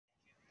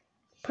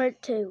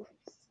Part 2.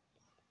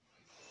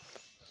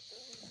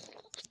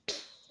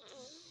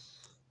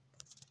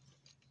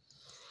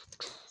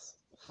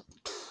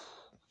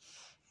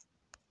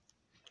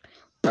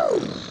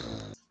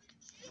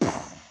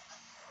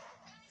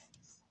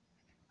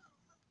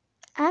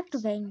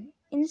 Activating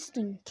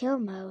instant kill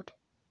mode.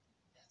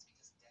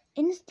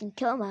 Instant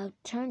kill mode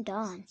turned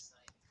on.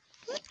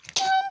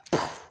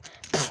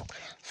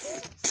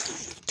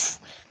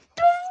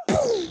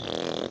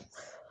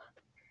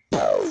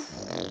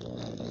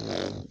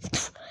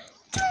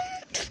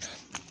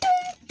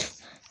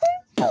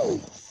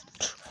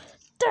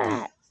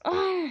 That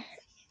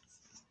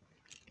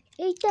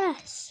eat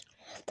this.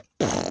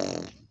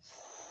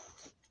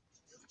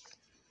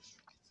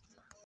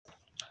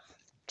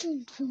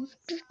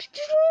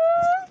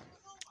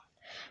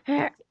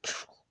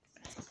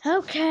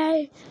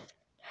 Okay.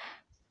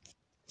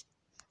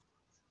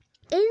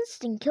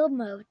 Instant kill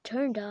mode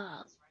turned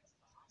off.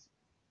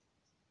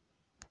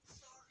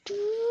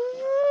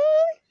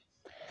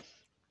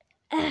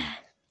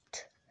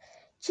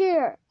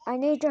 Cheer, I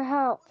need your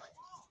help.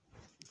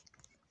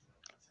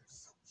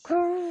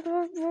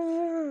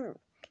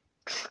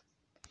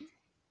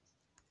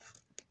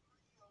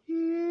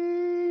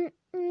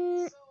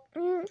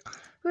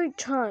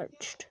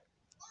 Recharged.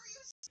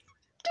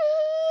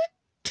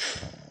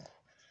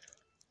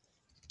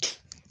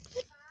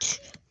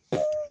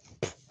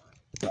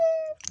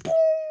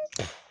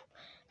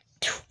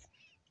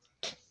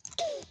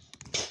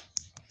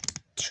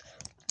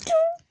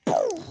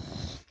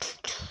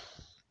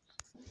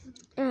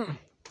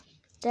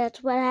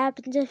 That's what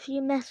happens if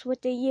you mess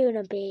with the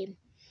Unibeam.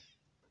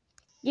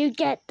 You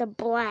get the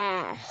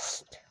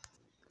blast.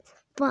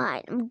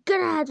 Fine, I'm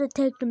gonna have to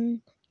take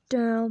them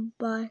down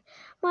by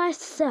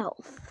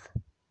myself.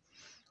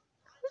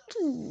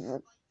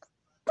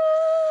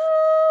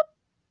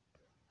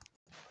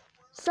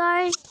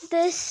 Sorry,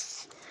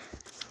 this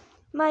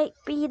might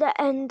be the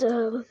end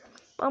of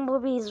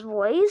Bumblebee's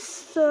voice,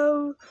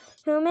 so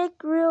he'll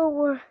make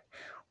real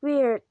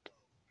weird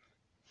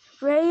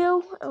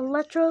radio,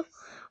 electro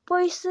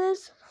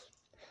voices.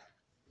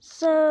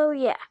 So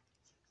yeah,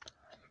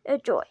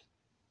 enjoy.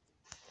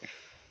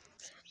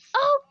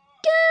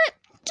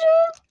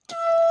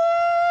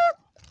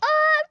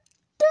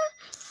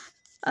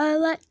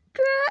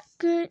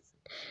 Electric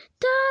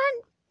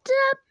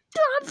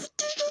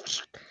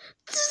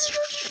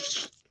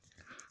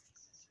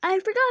I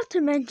forgot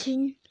to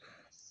mention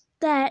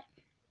that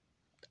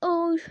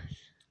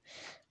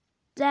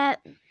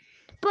that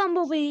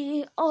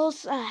Bumblebee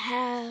also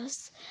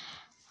has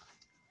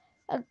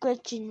a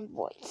glitching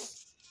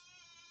voice.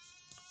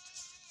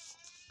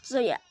 So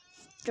yeah,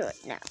 do it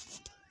now.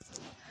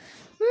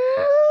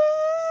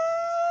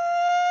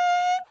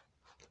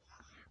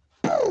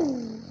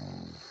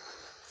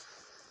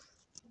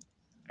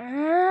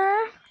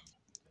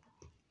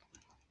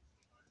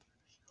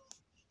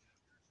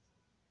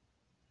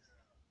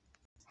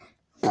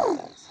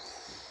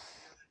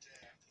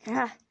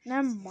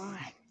 Never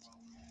mind.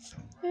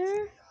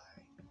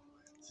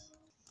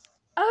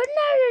 Oh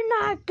no, you're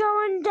not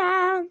going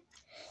down.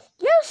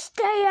 You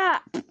stay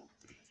up.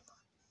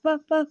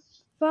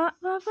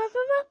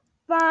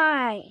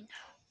 Fine.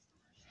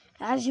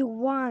 As you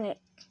want it.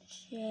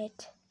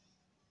 Shit.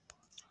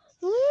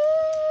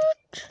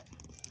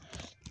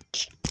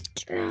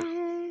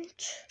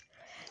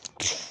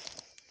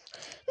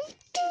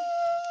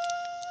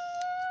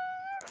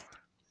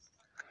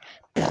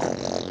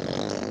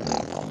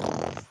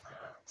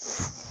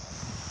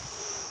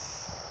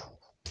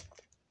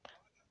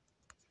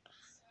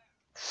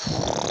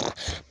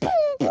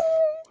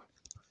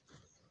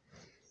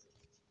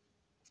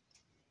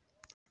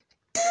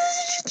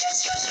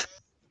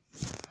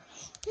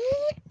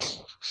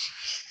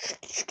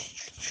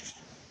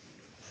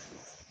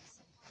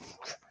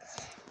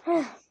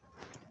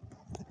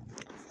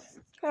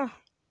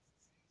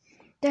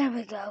 There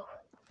we go.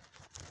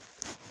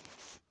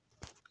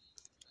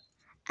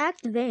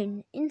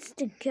 Activating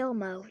instant kill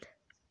mode.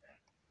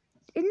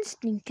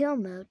 Instant kill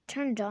mode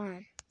turned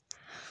on.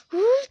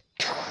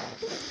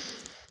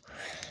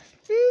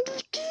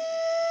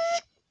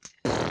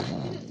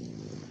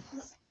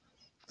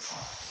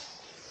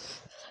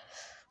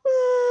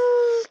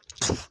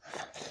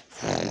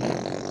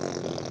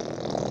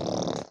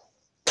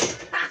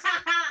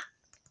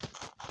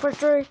 For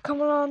sure,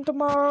 coming on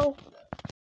tomorrow.